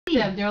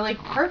them. They're like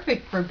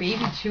perfect for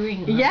baby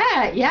chewing.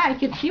 Yeah, yeah, I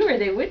could see where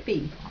they would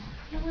be.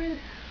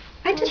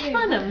 I just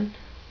found them.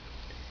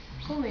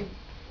 Only.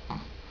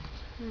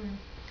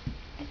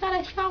 I thought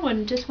I saw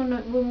one just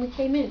when we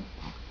came in.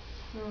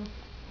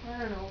 I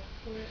don't know.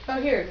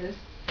 Oh, here it is.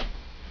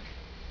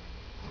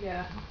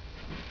 Yeah.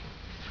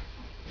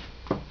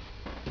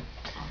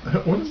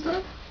 What is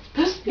that?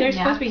 There's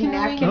supposed to be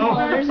napkin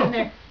holders in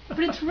there. But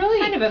it's really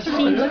kind of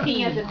obscene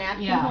looking as a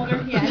napkin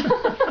holder. Yeah.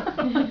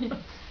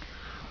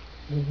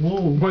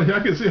 Whoa, well, I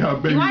can see how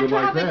big you would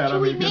like that.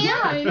 Yeah,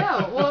 I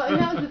know. Well, and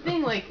that was the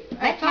thing. Like,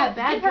 I felt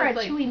bad give her a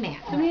because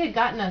chewy-man. somebody had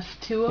gotten us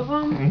 2 of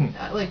them,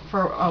 like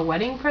for a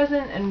wedding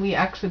present, and we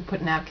actually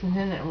put napkins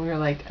in it, and we were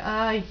like,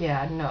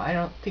 yeah, no, I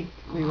don't think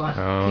we want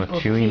people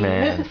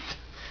chewy-man. seeing this.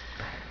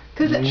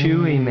 Cause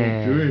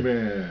chewy-man.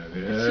 Chewy-man,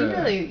 yeah. She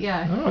really,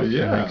 yeah. Oh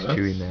yeah,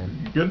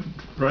 Chewy-man. Good,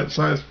 right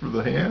size for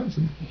the hands.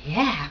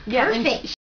 Yeah, perfect.